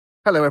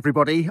Hello,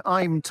 everybody.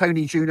 I'm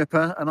Tony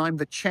Juniper, and I'm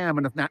the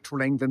chairman of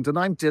Natural England, and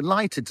I'm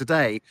delighted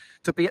today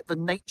to be at the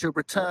Nature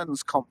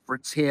Returns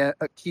conference here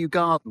at Kew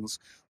Gardens,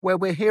 where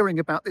we're hearing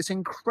about this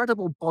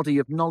incredible body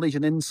of knowledge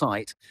and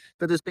insight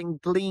that has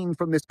been gleaned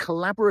from this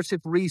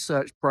collaborative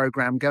research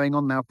program going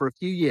on now for a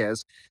few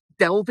years,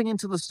 delving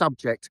into the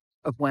subject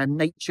of where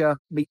nature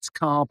meets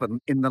carbon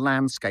in the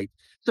landscape.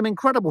 Some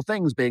incredible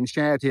things being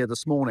shared here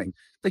this morning.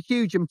 The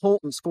huge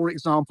importance, for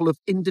example, of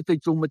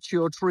individual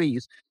mature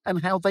trees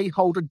and how they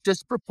hold a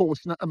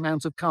disproportionate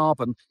amount of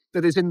carbon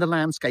that is in the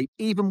landscape,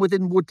 even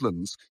within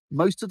woodlands.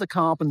 Most of the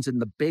carbon's in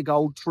the big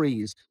old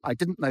trees. I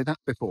didn't know that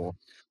before.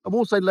 I'm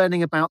also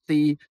learning about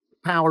the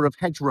power of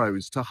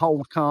hedgerows to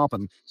hold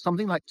carbon,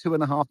 something like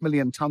 2.5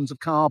 million tonnes of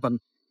carbon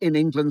in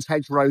England's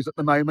hedgerows at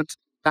the moment.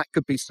 That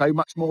could be so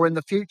much more in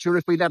the future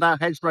if we let our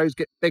hedgerows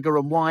get bigger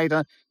and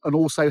wider and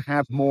also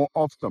have more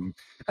of them.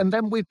 And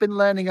then we've been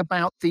learning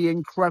about the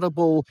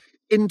incredible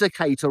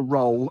indicator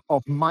role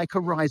of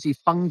mycorrhizal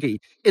fungi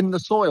in the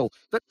soil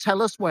that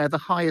tell us where the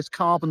highest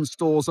carbon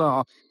stores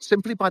are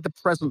simply by the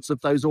presence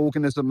of those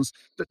organisms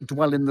that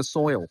dwell in the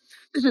soil.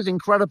 This is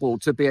incredible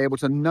to be able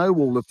to know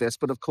all of this,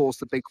 but of course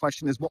the big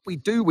question is what we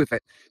do with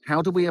it.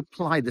 How do we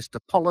apply this to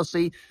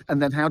policy,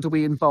 and then how do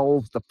we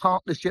involve the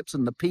partnerships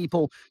and the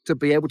people to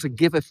be able to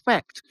give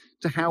effect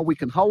to how we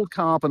can hold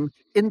carbon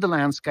in the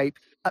landscape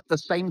at the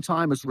same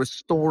time as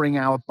restoring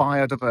our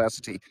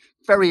biodiversity.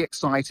 Very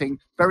exciting,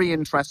 very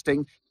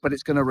interesting, but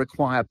it's going to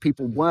require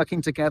people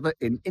working together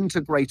in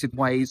integrated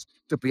ways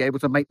to be able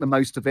to make the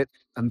most of it.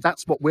 And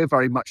that's what we're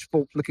very much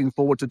looking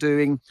forward to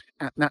doing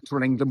at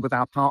Natural England with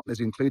our partners,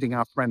 including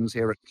our friends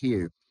here at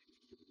Kew.